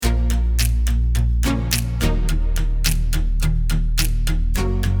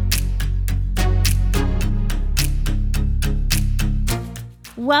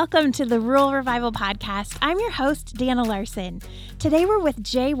Welcome to the Rural Revival Podcast. I'm your host, Dana Larson. Today we're with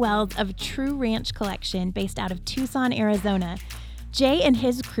Jay Wells of True Ranch Collection based out of Tucson, Arizona. Jay and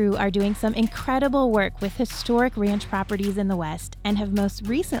his crew are doing some incredible work with historic ranch properties in the West and have most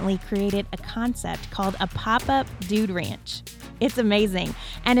recently created a concept called a pop-up dude ranch. It's amazing,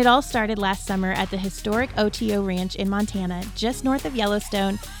 and it all started last summer at the historic OTO Ranch in Montana, just north of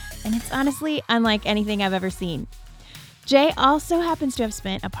Yellowstone, and it's honestly unlike anything I've ever seen. Jay also happens to have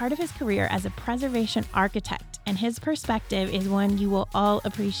spent a part of his career as a preservation architect, and his perspective is one you will all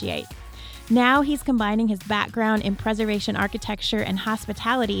appreciate. Now he's combining his background in preservation architecture and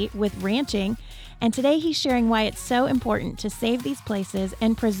hospitality with ranching, and today he's sharing why it's so important to save these places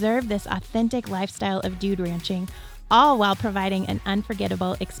and preserve this authentic lifestyle of dude ranching, all while providing an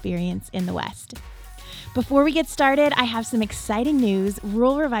unforgettable experience in the West. Before we get started, I have some exciting news.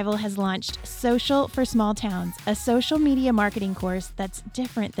 Rural Revival has launched Social for Small Towns, a social media marketing course that's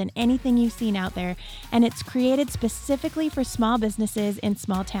different than anything you've seen out there, and it's created specifically for small businesses in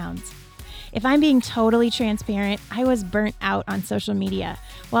small towns. If I'm being totally transparent, I was burnt out on social media.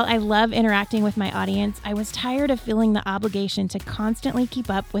 While I love interacting with my audience, I was tired of feeling the obligation to constantly keep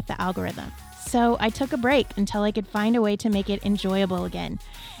up with the algorithm. So I took a break until I could find a way to make it enjoyable again.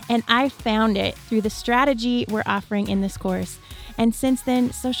 And I found it through the strategy we're offering in this course. And since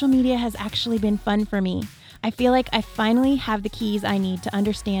then, social media has actually been fun for me. I feel like I finally have the keys I need to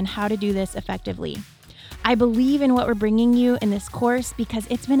understand how to do this effectively. I believe in what we're bringing you in this course because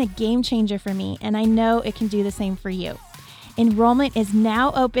it's been a game changer for me, and I know it can do the same for you. Enrollment is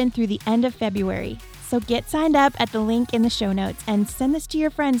now open through the end of February. So get signed up at the link in the show notes and send this to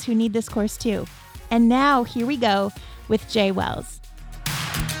your friends who need this course too. And now, here we go with Jay Wells.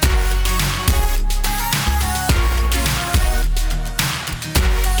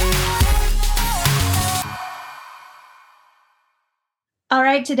 All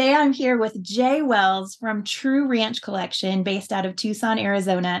right, today I'm here with Jay Wells from True Ranch Collection based out of Tucson,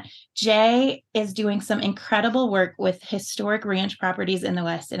 Arizona. Jay is doing some incredible work with historic ranch properties in the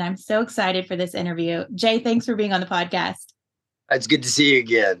West, and I'm so excited for this interview. Jay, thanks for being on the podcast. It's good to see you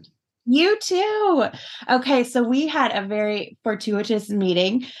again. You too. Okay, so we had a very fortuitous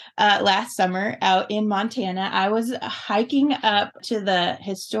meeting last summer out in Montana. I was hiking up to the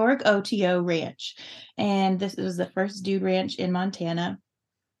historic OTO Ranch, and this was the first dude ranch in Montana.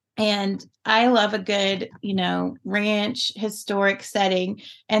 And I love a good, ranch historic setting.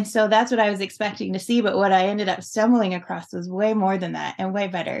 And so that's what I was expecting to see. But what I ended up stumbling across was way more than that and way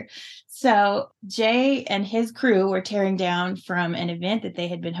better. So Jay and his crew were tearing down from an event that they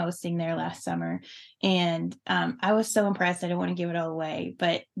had been hosting there last summer. And I was so impressed. I don't want to give it all away.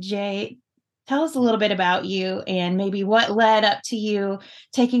 But Jay, tell us a little bit about you and maybe what led up to you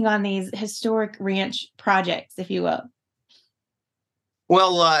taking on these historic ranch projects, if you will.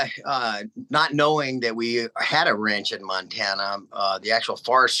 Well, not knowing that we had a ranch in Montana, the actual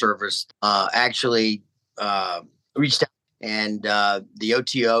Forest Service actually reached out, and the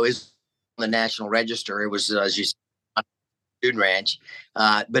OTO is on the National Register. It was, as you said, a dude ranch.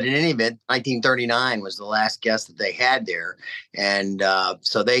 But in any event, 1939 was the last guest that they had there. And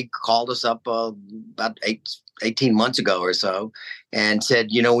so they called us up about 18 months ago or so and said,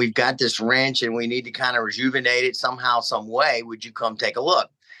 we've got this ranch and we need to kind of rejuvenate it somehow, some way. Would you come take a look?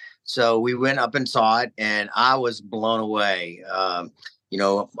 So we went up and saw it, and I was blown away.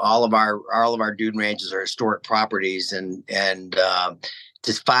 All of our dude ranches are historic properties, and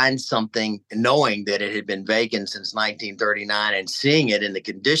to find something, knowing that it had been vacant since 1939 and seeing it in the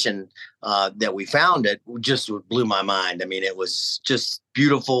condition that we found it just blew my mind. I mean, it was just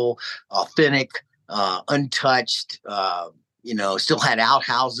beautiful, authentic, untouched, still had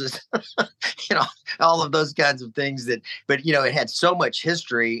outhouses, all of those kinds of things but it had so much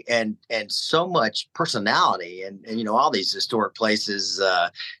history and so much personality. And all these historic places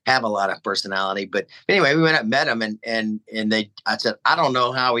have a lot of personality. But anyway, we went up and met them and I said, I don't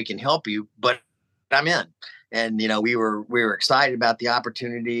know how we can help you, but I'm in. And, we were excited about the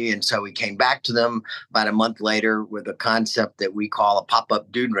opportunity. And so we came back to them about a month later with a concept that we call a pop-up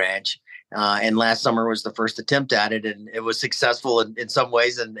dude ranch. And last summer was the first attempt at it, and it was successful in some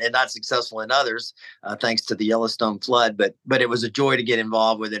ways and not successful in others, thanks to the Yellowstone flood. But it was a joy to get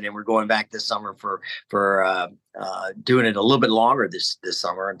involved with it, and we're going back this summer for doing it a little bit longer this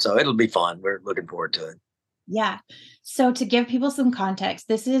summer, and so it'll be fun. We're looking forward to it. Yeah. So to give people some context,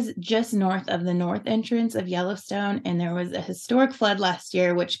 this is just north of the north entrance of Yellowstone, and there was a historic flood last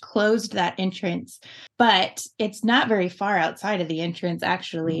year which closed that entrance. But it's not very far outside of the entrance,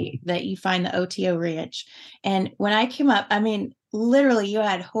 actually, that you find the OTO Ranch. And when I came up, I mean, literally, you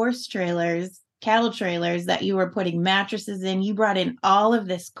had horse trailers cattle trailers that you were putting mattresses in. You brought in all of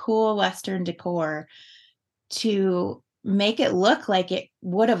this cool Western decor to make it look like it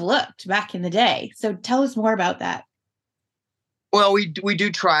would have looked back in the day. So tell us more about that. Well, we do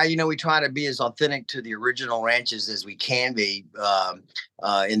try. We try to be as authentic to the original ranches as we can be,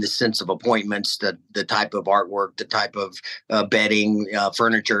 in the sense of appointments, the type of artwork, the type of bedding,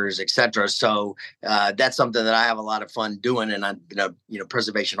 furnitures, etc. So that's something that I have a lot of fun doing, and I've been a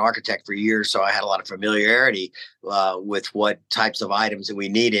preservation architect for years, so I had a lot of familiarity with what types of items that we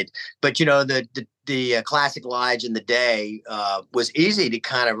needed. But the classic lodge in the day was easy to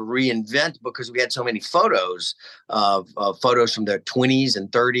kind of reinvent because we had so many photos of photos from the 20s and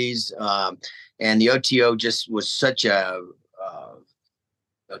 30s. And the OTO just was such a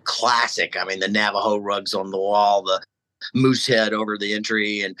classic. I mean, the Navajo rugs on the wall, the moose head over the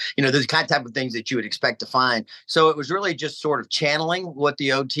entry, and those type of things that you would expect to find. So it was really just sort of channeling what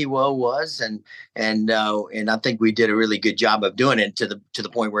the OTO was, and I think we did a really good job of doing it to the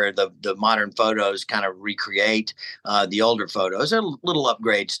point where the modern photos kind of recreate the older photos. There are little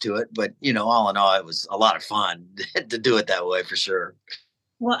upgrades to it, but all in all, it was a lot of fun to do it that way for sure.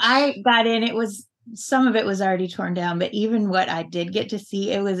 Well, I got in. Some of it was already torn down, but even what I did get to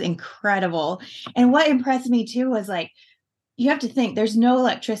see, it was incredible. And what impressed me too was you have to think there's no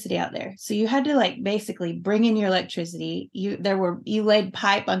electricity out there. So you had to basically bring in your electricity. You laid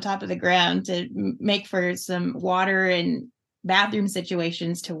pipe on top of the ground to make for some water and bathroom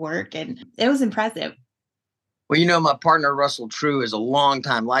situations to work. And it was impressive. Well, my partner, Russell True, is a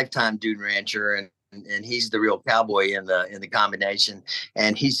lifetime dude rancher, and he's the real cowboy in the combination.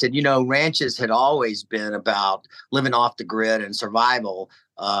 And he said, ranches had always been about living off the grid and survival.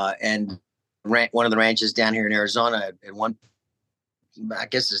 And one of the ranches down here in Arizona I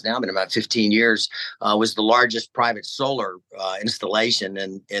guess it's now been about 15 years, was the largest private solar installation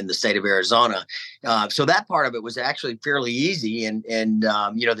in the state of Arizona. So that part of it was actually fairly easy. And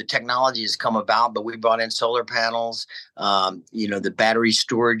the technology has come about, but we brought in solar panels, the battery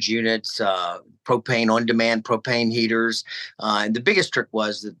storage units, on-demand propane heaters. And the biggest trick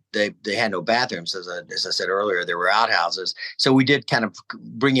was that they had no bathrooms. As I said earlier, there were outhouses. So we did kind of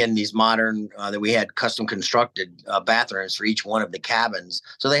bring in these modern, that we had custom constructed bathrooms for each one of the cabins.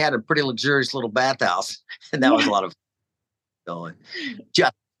 So they had a pretty luxurious little bathhouse. And that was a lot of fun going.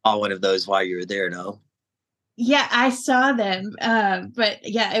 Just saw one of those while you were there, no? Yeah, I saw them. But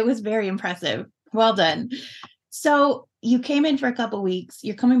yeah, it was very impressive. Well done. So you came in for a couple of weeks.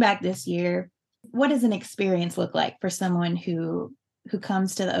 You're coming back this year. What does an experience look like for someone who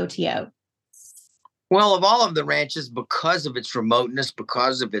comes to the OTO? Well, of all of the ranches, because of its remoteness,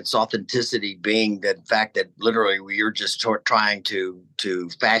 because of its authenticity, being the fact that literally we are just trying to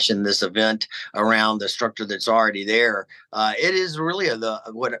fashion this event around the structure that's already there, it is really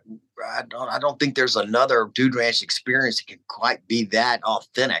I don't think there's another dude ranch experience that can quite be that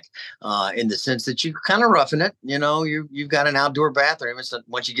authentic, in the sense that you kind of roughing it. You've got an outdoor bathroom.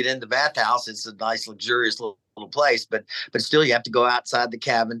 Once you get in the bathhouse, it's a nice, luxurious little place, but still you have to go outside the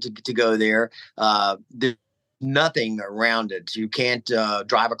cabin to go there. There's nothing around it. You can't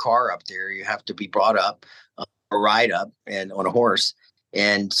drive a car up there. You have to be brought up or ride up and on a horse.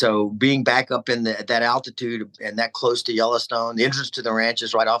 And so being back up at that altitude and that close to Yellowstone, the entrance to the ranch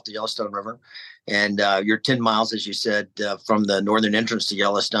is right off the Yellowstone River. And you're 10 miles, as you said, from the northern entrance to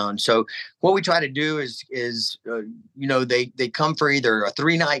Yellowstone. So what we try to do is they come for either a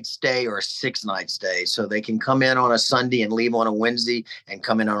 3-night stay or a 6-night stay. So they can come in on a Sunday and leave on a Wednesday, and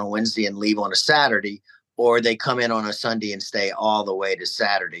come in on a Wednesday and leave on a Saturday, or they come in on a Sunday and stay all the way to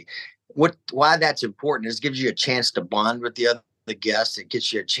Saturday. Why that's important is it gives you a chance to bond with the guests. It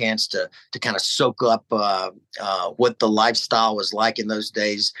gets you a chance to kind of soak up what the lifestyle was like in those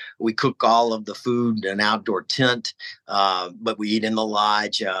days. We cook all of the food in an outdoor tent, but we eat in the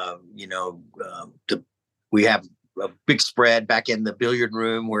lodge. We have a big spread back in the billiard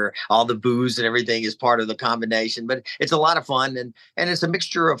room where all the booze and everything is part of the combination. But it's a lot of fun, and it's a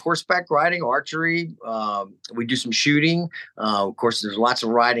mixture of horseback riding, archery. We do some shooting. Of course, there's lots of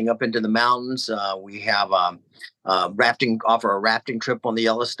riding up into the mountains. We have offer a rafting trip on the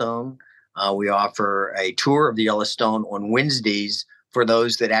Yellowstone. We offer a tour of the Yellowstone on Wednesdays for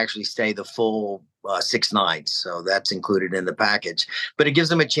those that actually stay the full 6 nights. So that's included in the package. But it gives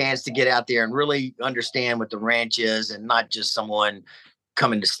them a chance to get out there and really understand what the ranch is, and not just someone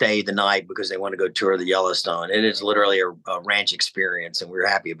coming to stay the night because they want to go tour the Yellowstone. It is literally a ranch experience, and we're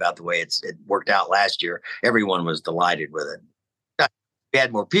happy about the way it worked out last year. Everyone was delighted with it. We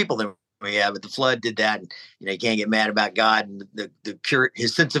had more people than Yeah, but the flood did that. And, you can't get mad about God and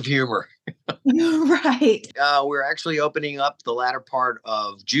his sense of humor. Right. We're actually opening up the latter part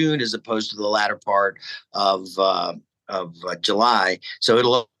of June as opposed to the latter part of July. So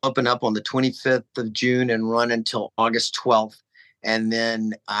it'll open up on the 25th of June and run until August 12th. And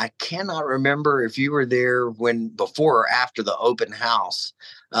then I cannot remember if you were there before or after the open house.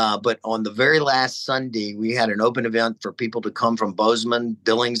 But on the very last Sunday, we had an open event for people to come from Bozeman,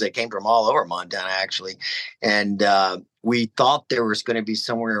 Billings. They came from all over Montana, actually. And we thought there was going to be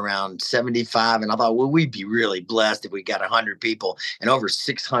somewhere around 75. And I thought, well, we'd be really blessed if we got 100 people. And over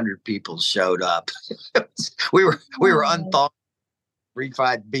 600 people showed up. we were unthought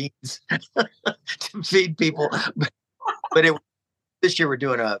refried beans to feed people. But this year we're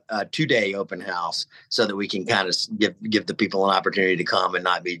doing a 2-day open house so that we can kind of give the people an opportunity to come and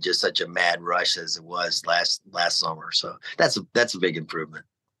not be just such a mad rush as it was last summer. So that's a big improvement.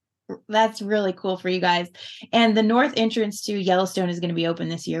 That's really cool for you guys. And the north entrance to Yellowstone is going to be open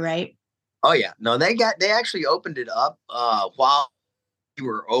this year, right? Oh yeah. No, they actually opened it up while we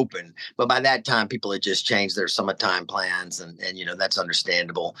were open, but by that time people had just changed their summertime plans, and that's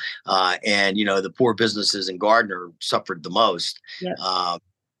understandable. And the poor businesses in Gardner suffered the most. Yep.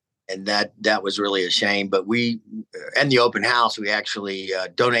 And that was really a shame. But we, in the open house, we actually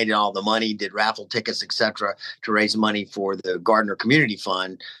donated all the money, did raffle tickets, etc., to raise money for the Gardner Community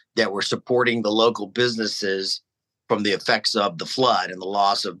Fund that were supporting the local businesses from the effects of the flood and the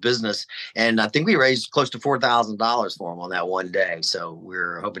loss of business. And I think we raised close to $4,000 for them on that one day. So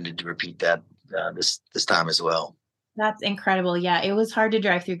we're hoping to repeat that this time as well. That's incredible. Yeah, it was hard to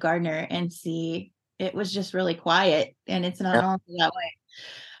drive through Gardner and see. It was just really quiet, and it's not normally that way.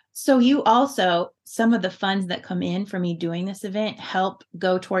 So you also, some of the funds that come in from you doing this event help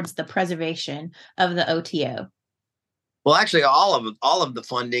go towards the preservation of the OTO. Well, actually, all of the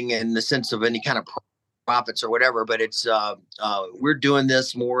funding in the sense of any kind of profits or whatever, but it's we're doing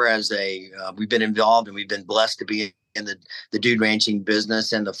this more as we've been involved and we've been blessed to be in the dude ranching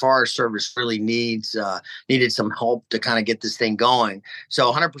business, and the Forest Service really needed some help to kind of get this thing going.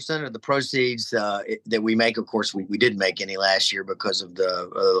 So 100% of the proceeds that we make, of course, we didn't make any last year because of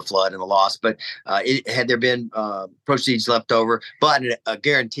the flood and the loss, but had there been proceeds left over, but a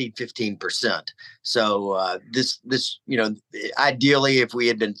guaranteed 15%. So this ideally, if we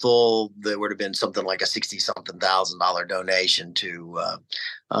had been full, there would have been something like a $60-something thousand donation to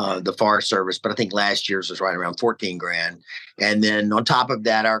the Forest Service. But I think last year's was right around $14,000. And then on top of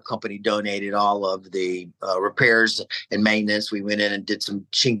that, our company donated all of the repairs and maintenance. We went in and did some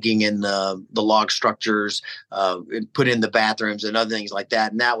chinking in the log structures, and put in the bathrooms and other things like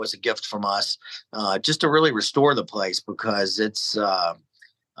that. And that was a gift from us, just to really restore the place, because it's got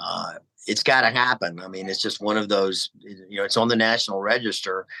to happen. I mean, it's just one of those, it's on the National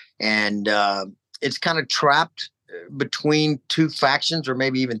Register, and it's kind of trapped between two factions, or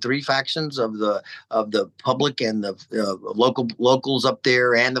maybe even three factions of the public and the locals up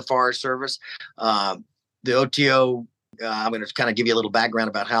there and the Forest Service. The OTO, I'm going to kind of give you a little background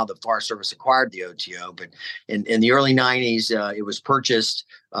about how the Forest Service acquired the OTO. But in the early 90s, it was purchased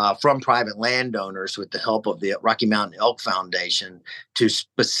from private landowners with the help of the Rocky Mountain Elk Foundation to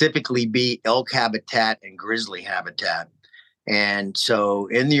specifically be elk habitat and grizzly habitat. And so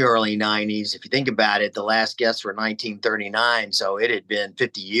in the early 90s, if you think about it, the last guests were 1939. So it had been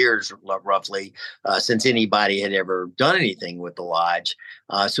 50 years roughly since anybody had ever done anything with the lodge.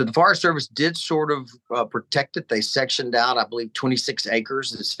 So the Forest Service did sort of protect it. They sectioned out, I believe, 26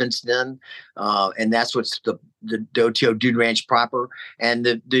 acres that's fenced in. And that's what's the OTO Dude Ranch proper.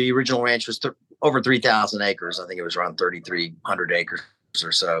 And the original ranch was over 3,000 acres. I think it was around 3,300 acres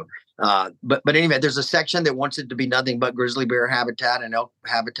or so. But anyway, there's a section that wants it to be nothing but grizzly bear habitat and elk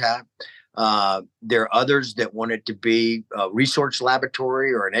habitat. There are others that want it to be a research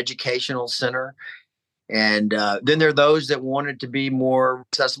laboratory or an educational center. And then there are those that want it to be more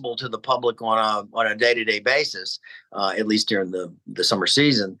accessible to the public on a day-to-day basis, at least during the summer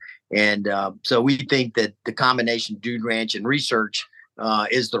season. And so we think that the combination Dude Ranch and research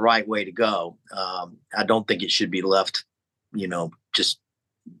is the right way to go. I don't think it should be left, just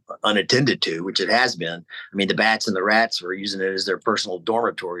unattended to, which it has been. I mean, the bats and the rats were using it as their personal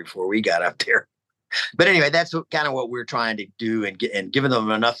dormitory before we got up there. But anyway, that's kind of what we're trying to do, and giving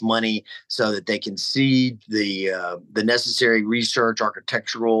them enough money so that they can see the necessary research,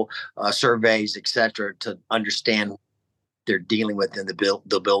 architectural surveys, et cetera, to understand what they're dealing with in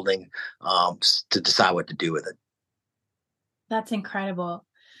the building, to decide what to do with it. That's incredible.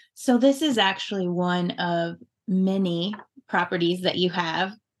 So this is actually one of many properties that you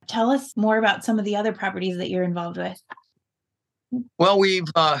have. Tell us more about some of the other properties that you're involved with. Well, we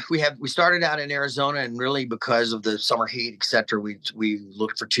started out in Arizona, and really because of the summer heat, et cetera, we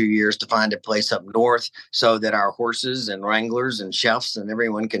looked for 2 years to find a place up north so that our horses and wranglers and chefs and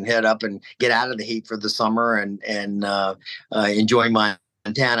everyone can head up and get out of the heat for the summer and enjoy Montana.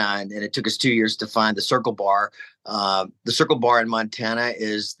 And it took us 2 years to find the Circle Bar. The Circle Bar in Montana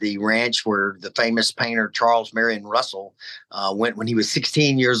is the ranch where the famous painter Charles Marion Russell went when he was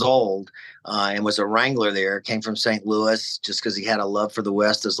 16 years old and was a wrangler there. Came from St. Louis just because he had a love for the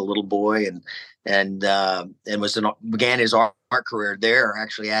West as a little boy, and began his art career there,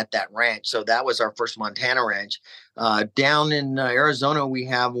 actually at that ranch. So that was our first Montana ranch. Down in Arizona, we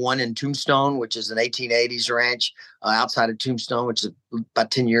have one in Tombstone, which is an 1880s ranch outside of Tombstone, which is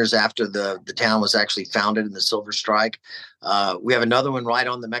about 10 years after the town was actually founded in the Silver Strike. We have another one right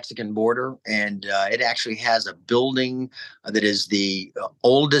on the Mexican border, and it actually has a building that is the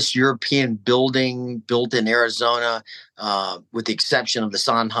oldest European building built in Arizona, with the exception of the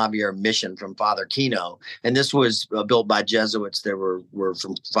San Javier Mission from Father Kino. And this was built by Jesuits that were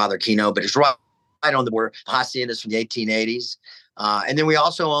from Father Kino, but it's right on the border. Haciendas from the 1880s. And then we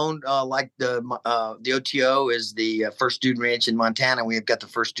also own, like the OTO is the First Dude Ranch in Montana. We have got the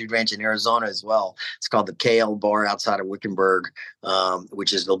First Dude Ranch in Arizona as well. It's called the KL Bar outside of Wickenburg,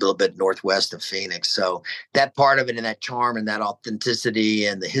 which is a little bit northwest of Phoenix. So that part of it and that charm and that authenticity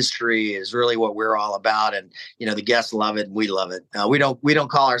and the history is really what we're all about. And, you know, the guests love it and we love it. We don't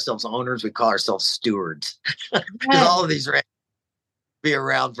call ourselves owners. We call ourselves stewards because all of these ranches be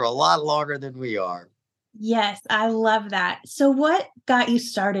around for a lot longer than we are. Yes, I love that. So what got you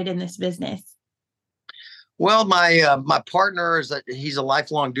started in this business? Well, my partner he's a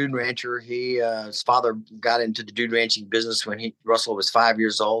lifelong dude rancher. His father got into the dude ranching business when Russell was 5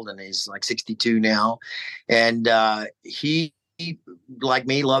 years old, and he's like 62 now. And he, like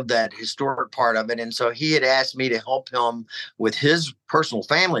me, loved that historic part of it. And so he had asked me to help him with his personal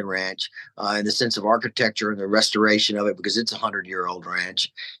family ranch in the sense of architecture and the restoration of it, because it's a 100-year-old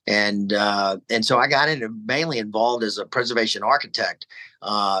ranch. And so I got mainly involved as a preservation architect.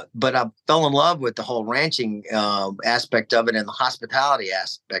 But I fell in love with the whole ranching aspect of it and the hospitality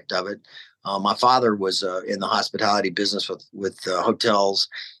aspect of it. My father was in the hospitality business with hotels.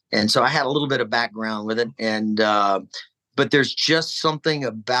 And so I had a little bit of background with it. And but there's just something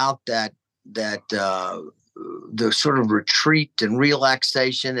about that the sort of retreat and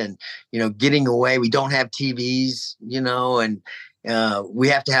relaxation and, you know, getting away. We don't have TVs, you know, and we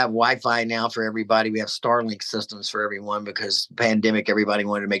have to have Wi-Fi now for everybody. We have Starlink systems for everyone because pandemic, everybody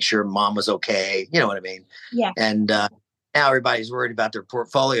wanted to make sure mom was okay. You know what I mean? Yeah. And now everybody's worried about their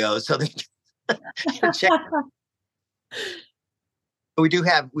portfolio. So they check. We do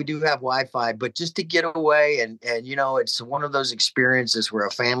have Wi-Fi, but just to get away and you know, it's one of those experiences where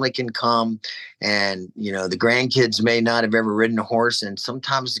a family can come and, you know, the grandkids may not have ever ridden a horse, and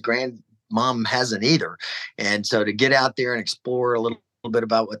sometimes the grandmom hasn't either. And so to get out there and explore a little bit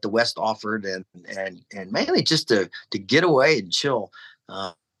about what the West offered and mainly just to get away and chill.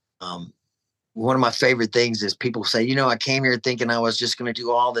 One of my favorite things is people say, you know, I came here thinking I was just going to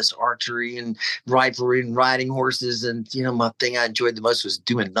do all this archery and riflery and riding horses. And, you know, my thing I enjoyed the most was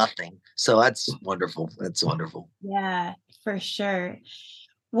doing nothing. So that's wonderful. That's wonderful. Yeah, for sure.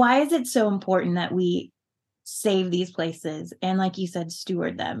 Why is it so important that we save these places and, like you said,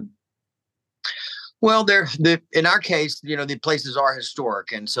 steward them? Well, in our case, you know, the places are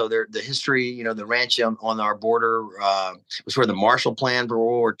historic. And so the history, you know, the ranch on our border was where the Marshall Plan for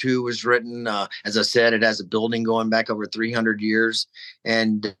World War II was written. As I said, it has a building going back over 300 years.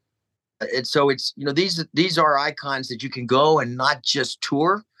 And so it's, you know, these are icons that you can go and not just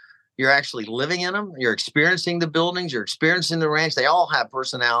tour. You're actually living in them. You're experiencing the buildings. You're experiencing the ranch. They all have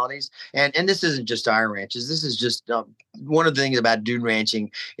personalities. And this isn't just our ranches. This is just one of the things about dude ranching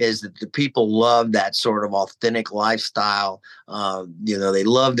is that the people love that sort of authentic lifestyle. You know, they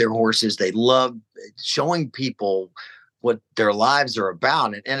love their horses. They love showing people what their lives are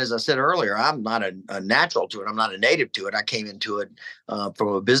about. And as I said earlier, I'm not a natural to it. I'm not a native to it. I came into it from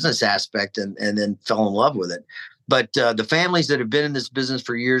a business aspect and then fell in love with it. But the families that have been in this business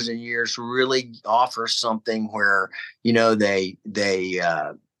for years and years really offer something where, you know,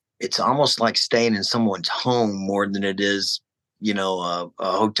 it's almost like staying in someone's home more than it is, you know,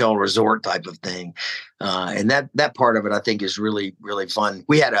 a hotel resort type of thing. And that part of it, I think, is really, really fun.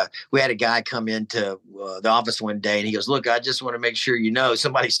 We had a guy come into the office one day and he goes, "Look, I just want to make sure, you know,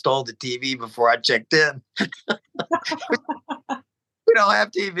 somebody stole the TV before I checked in." We don't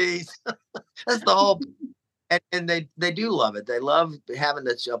have TVs. That's the whole. And they do love it. They love having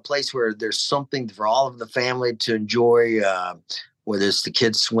a place where there's something for all of the family to enjoy, whether it's the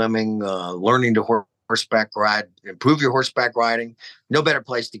kids swimming, learning to horseback ride, improve your horseback riding. No better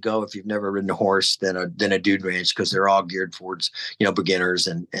place to go if you've never ridden a horse than a dude ranch, because they're all geared towards, beginners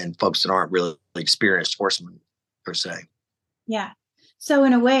and folks that aren't really experienced horsemen per se. Yeah. So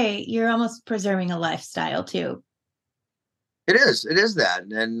in a way, you're almost preserving a lifestyle too. It is that,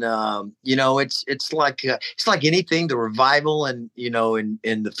 and it's like anything. The revival, and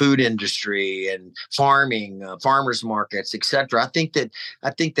in the food industry and farming, farmers markets, etc. I think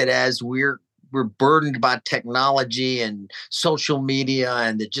that as we're burdened by technology and social media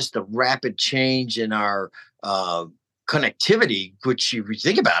and just the rapid change in our connectivity, which if you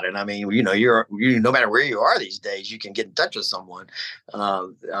think about it, I mean, you no matter where you are these days, you can get in touch with someone.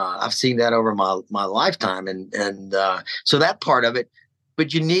 I've seen that over my lifetime, and so that part of it.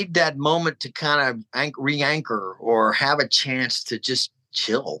 But you need that moment to kind of re-anchor or have a chance to just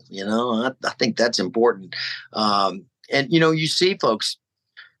chill. I think that's important. And you see folks.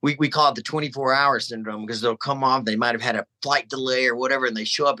 We call it the 24-hour syndrome, because they'll come off, they might have had a flight delay or whatever, and they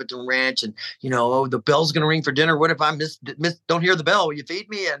show up at the ranch and, oh, the bell's going to ring for dinner. What if I don't hear the bell? Will you feed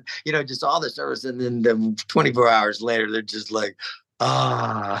me? And, just all this service. And then 24 hours later, they're just like,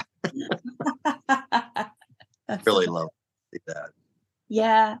 really love that.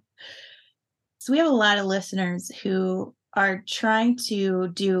 Yeah. So we have a lot of listeners who are trying to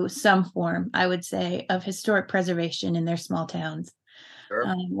do some form, I would say, of historic preservation in their small towns. Sure.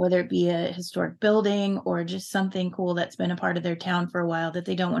 Whether it be a historic building or just something cool that's been a part of their town for a while that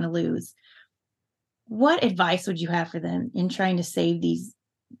they don't want to lose. What advice would you have for them in trying to save these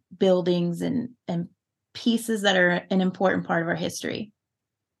buildings and pieces that are an important part of our history?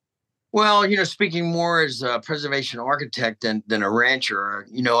 Well, speaking more as a preservation architect than a rancher,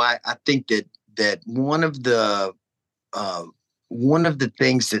 I think that one of the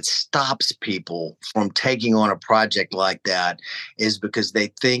things that stops people from taking on a project like that is because they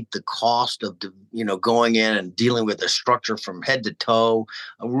think the cost of going in and dealing with a structure from head to toe,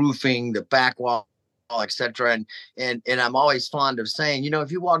 roofing, the back wall, etc. And I'm always fond of saying,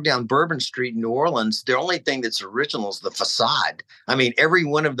 if you walk down Bourbon Street in New Orleans, the only thing that's original is the facade. I mean, every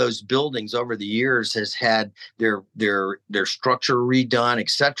one of those buildings over the years has had their structure redone,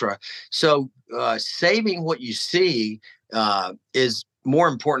 etc. So saving what you see is more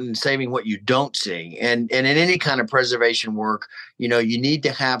important than saving what you don't see. And in any kind of preservation work, you need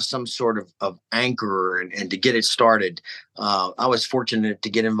to have some sort of anchor and to get it started. I was fortunate to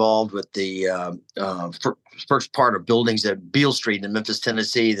get involved with the first part of buildings at Beale Street in Memphis,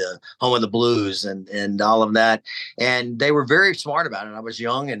 Tennessee, the home of the blues and all of that. And they were very smart about it. I was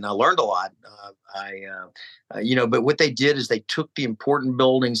young and I learned a lot. But what they did is they took the important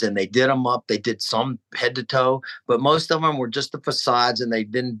buildings and they did them up. They did some head to toe, but most of them were just the facades, and they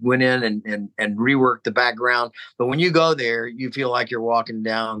then went in and reworked the background. But when you go there, you feel like you're walking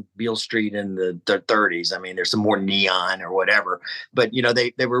down Beale Street in the 30s. I mean, there's some more neon or whatever, but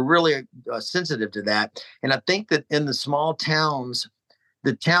they were really sensitive to that. And I think that in the small towns,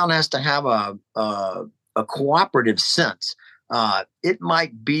 the town has to have a cooperative sense. It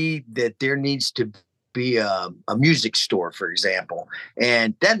might be that there needs to be a music store, for example,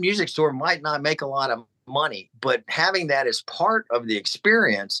 and that music store might not make a lot of money, but having that as part of the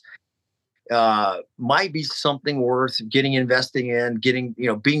experience might be something worth investing in,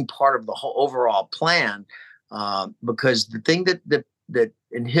 being part of the whole overall plan. Because the thing that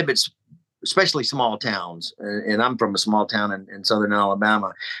inhibits, especially small towns, and I'm from a small town in southern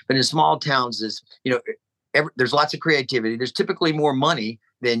Alabama, but in small towns is, there's lots of creativity. There's typically more money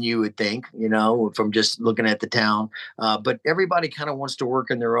than you would think, from just looking at the town. But everybody kind of wants to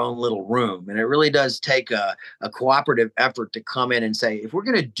work in their own little room. And it really does take a cooperative effort to come in and say, if we're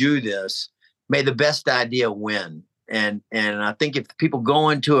going to do this, may the best idea win. And I think if people go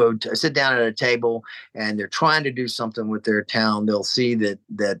into sit down at a table and they're trying to do something with their town, they'll see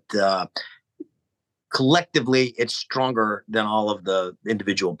that collectively it's stronger than all of the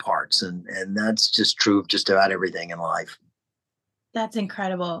individual parts. And that's just true of just about everything in life. That's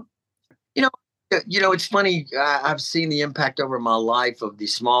incredible. It's funny. I've seen the impact over my life of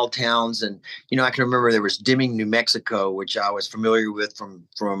these small towns, and I can remember there was Deming, New Mexico, which I was familiar with from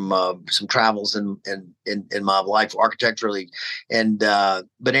some travels in my life architecturally, and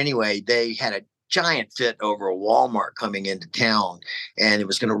but anyway, they had a giant fit over a Walmart coming into town, and it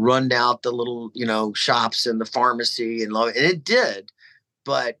was going to run out the little shops and the pharmacy and it did,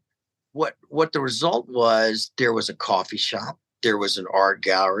 but what the result was, there was a coffee shop. There was an art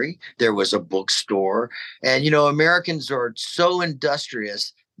gallery. There was a bookstore. And, Americans are so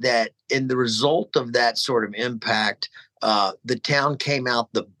industrious that in the result of that sort of impact, the town came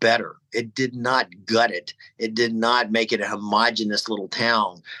out the better. It did not gut it. It did not make it a homogenous little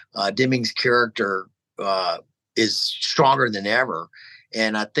town. Deming's character is stronger than ever.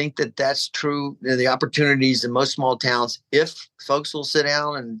 And I think that that's true. The opportunities in most small towns, if folks will sit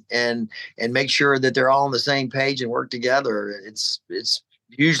down and make sure that they're all on the same page and work together, it's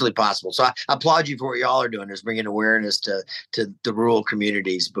usually possible. So I applaud you for what y'all are doing, is bringing awareness to the rural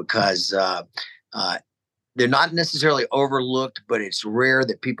communities, because they're not necessarily overlooked, but it's rare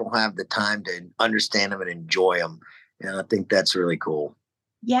that people have the time to understand them and enjoy them. And I think that's really cool.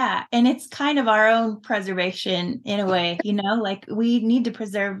 Yeah. And it's kind of our own preservation in a way, like we need to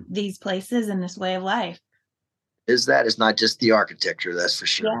preserve these places and this way of life. It's not just the architecture, that's for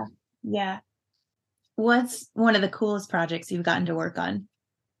sure. Yeah. Yeah. What's one of the coolest projects you've gotten to work on?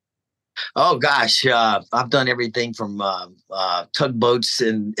 Oh gosh, I've done everything from tugboats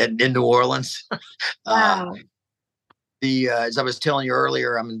in New Orleans. Wow. As I was telling you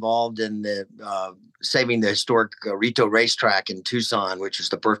earlier, I'm involved in the saving the historic Rito racetrack in Tucson, which is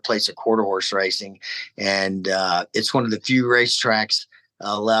the birthplace of quarter horse racing, and it's one of the few racetracks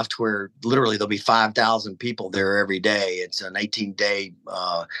left where literally there'll be 5,000 people there every day. It's an 18-day,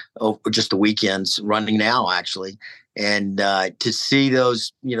 just the weekends running now, actually. And to see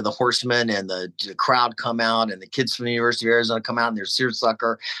those, the horsemen and the crowd come out, and the kids from the University of Arizona come out in their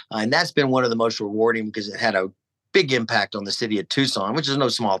seersucker. And that's been one of the most rewarding, because it had a big impact on the city of Tucson, which is no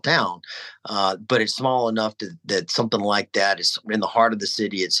small town, but it's small enough that something like that is in the heart of the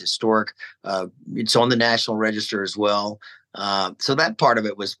city. It's historic. It's on the National Register as well. So that part of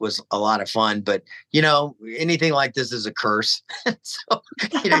it was a lot of fun, but anything like this is a curse. So,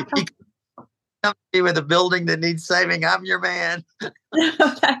 you come to me with a building that needs saving, I'm your man.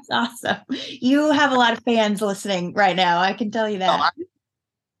 That's awesome. You have a lot of fans listening right now. I can tell you that.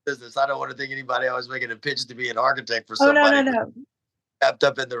 Business. I don't want to think anybody I was making a pitch to be an architect for somebody. Oh, no. Wrapped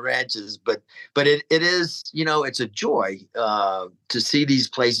up in the ranches, but it is, it's a joy to see these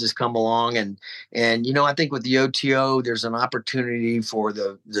places come along, and I think with the OTO there's an opportunity for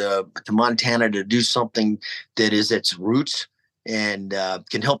the Montana to do something that is its roots, and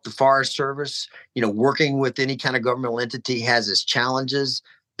can help the Forest Service. Working with any kind of governmental entity has its challenges,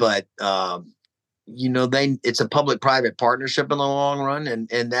 but it's a public-private partnership in the long run,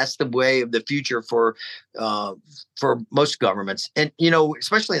 and that's the way of the future for most governments, and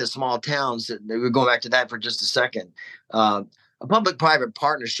especially in the small towns. We're going back to that for just a second. A public-private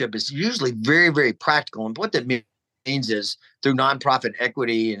partnership is usually very, very practical, and what that means is, through nonprofit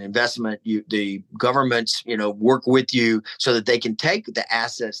equity and investment, the governments work with you so that they can take the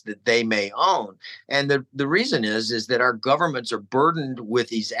assets that they may own. And the reason is that our governments are burdened with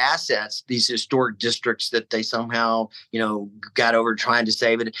these assets, these historic districts that they somehow got over trying to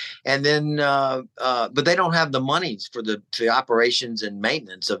save it, and then but they don't have the monies for the operations and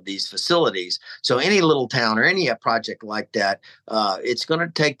maintenance of these facilities. So any little town or any project like that, it's going to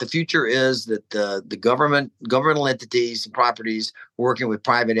take. The future is that the governmental entities and properties working with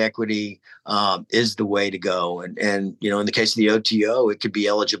private equity is the way to go. And in the case of the OTO, it could be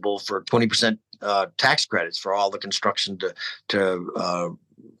eligible for 20% tax credits for all the construction to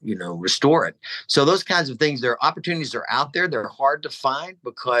restore it. So those kinds of things, their opportunities are out there. They're hard to find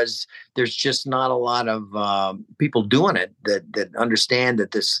because there's just not a lot of people doing it that understand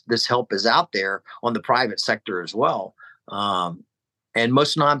that this help is out there on the private sector as well. And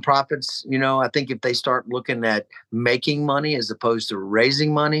most nonprofits, I think if they start looking at making money as opposed to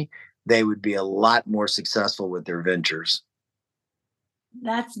raising money, they would be a lot more successful with their ventures.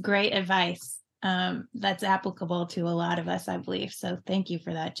 That's great advice. That's applicable to a lot of us, I believe. So thank you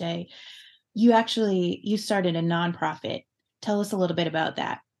for that, Jay. You started a nonprofit. Tell us a little bit about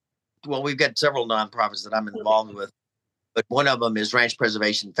that. Well, we've got several nonprofits that I'm involved with, but one of them is Ranch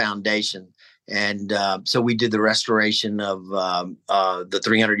Preservation Foundation. And so we did the restoration of the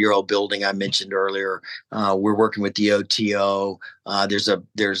 300-year-old building I mentioned earlier. We're working with the OTO.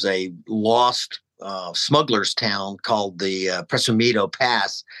 There's a lost smuggler's town called the Presumido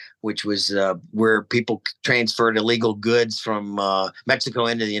Pass, which was where people transferred illegal goods from Mexico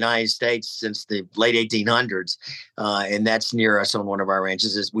into the United States since the late 1800s. And that's near us on one of our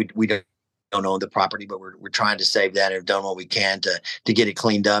ranches. We don't own the property, but we're trying to save that and have done what we can to get it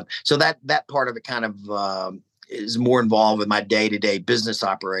cleaned up. So that part of it kind of is more involved with my day-to-day business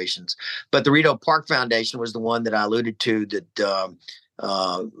operations. But the Rito Park Foundation was the one that I alluded to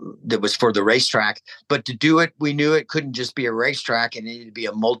that was for the racetrack. But to do it, we knew it couldn't just be a racetrack. It needed to be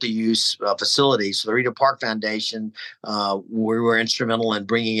a multi-use facility. So the Rito Park Foundation, we were instrumental in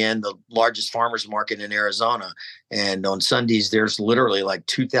bringing in the largest farmers market in Arizona. And on Sundays, there's literally like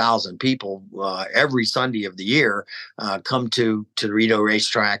 2,000 people every Sunday of the year come to the Rito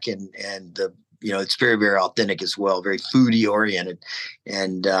racetrack, and it's very, very authentic as well, very foodie oriented.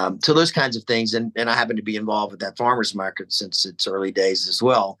 And so those kinds of things. And I happen to be involved with that farmers market since its early days as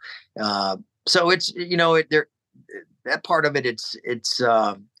well. So it's, that part of it, it's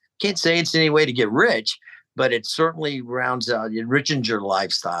can't say it's any way to get rich, but it certainly rounds out, it enriches your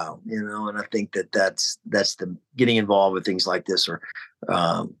lifestyle, and I think that's the getting involved with things like this, or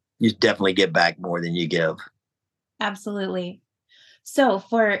you definitely get back more than you give. Absolutely. So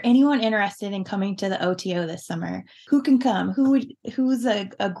for anyone interested in coming to the OTO this summer, who can come? Who's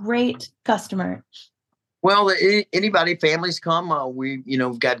a great customer? Well, anybody, families come.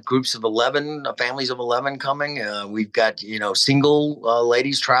 We've got groups of 11, families of 11 coming. We've got, single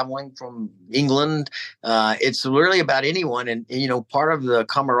ladies traveling from England. It's really about anyone. And, part of the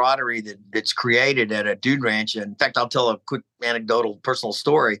camaraderie that's created at a dude ranch. In fact, I'll tell a quick anecdotal personal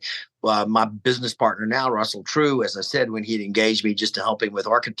story. My business partner now, Russell True, as I said, when he'd engaged me just to help him with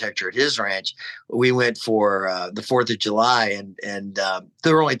architecture at his ranch, we went for the 4th of July, and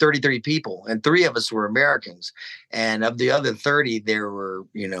there were only 33 people, and 3 of us were Americans. And of the other 30, there were,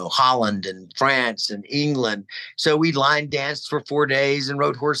 Holland and France and England. So we line danced for 4 days and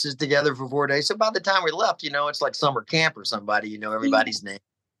rode horses together for 4 days. So by the time we left, it's like summer camp or somebody, everybody's name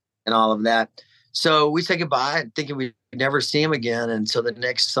and all of that. So we said goodbye, thinking we'd never see him again. And so the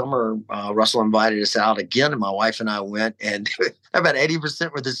next summer, Russell invited us out again, and my wife and I went, and about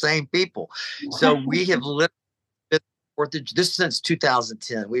 80% were the same people. So we have lived this since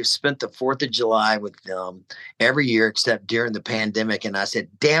 2010. We've spent the 4th of July with them every year except during the pandemic. And I said,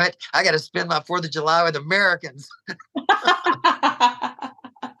 damn it, I got to spend my 4th of July with Americans.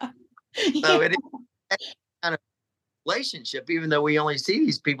 So it is kind of relationship, even though we only see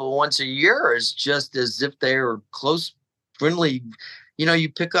these people once a year, is just as if they were close, friendly. You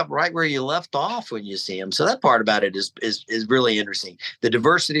pick up right where you left off when you see them. So that part about it is really interesting. The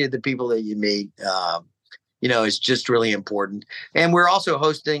diversity of the people that you meet, is just really important. And we're also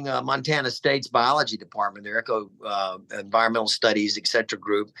hosting Montana State's biology department, their environmental studies, et cetera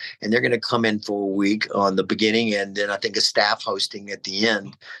group. And they're going to come in for a week on the beginning, and then I think a staff hosting at the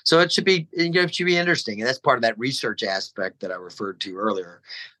end. So it should be interesting. And that's part of that research aspect that I referred to earlier.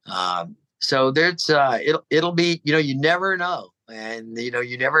 So there's, it'll be, you never know. And,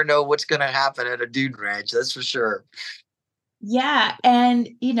 you never know what's going to happen at a dude ranch. That's for sure. Yeah. And,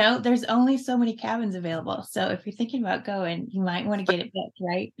 there's only so many cabins available. So if you're thinking about going, you might want to get it booked,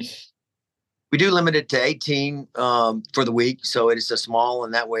 right? We do limit it to 18 for the week. So it's a small,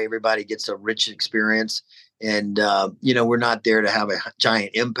 and that way everybody gets a rich experience. And, we're not there to have a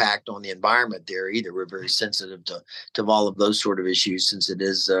giant impact on the environment there either. We're very sensitive to all of those sort of issues, since it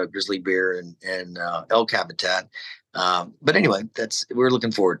is grizzly bear and elk habitat. But anyway, we're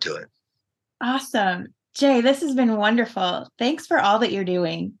looking forward to it. Awesome. Jay, this has been wonderful. Thanks for all that you're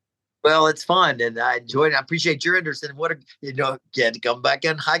doing. Well, it's fun, and I enjoyed it. I appreciate your interest in get to come back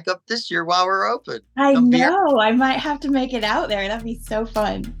and hike up this year while we're open. I know. I might have to make it out there. That'd be so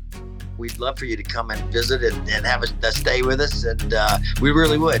fun. We'd love for you to come and visit and have a stay with us, and we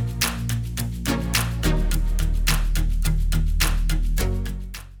really would.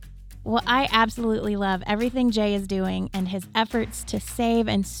 Well, I absolutely love everything Jay is doing and his efforts to save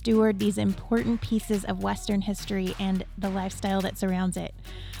and steward these important pieces of Western history and the lifestyle that surrounds it.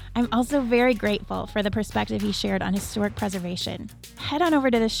 I'm also very grateful for the perspective he shared on historic preservation. Head on over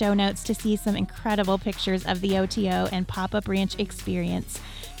to the show notes to see some incredible pictures of the OTO and Pop-Up Ranch experience.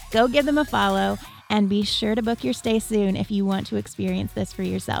 Go give them a follow, and be sure to book your stay soon if you want to experience this for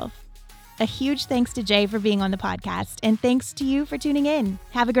yourself. A huge thanks to Jay for being on the podcast, and thanks to you for tuning in.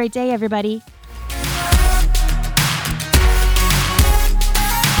 Have a great day, everybody.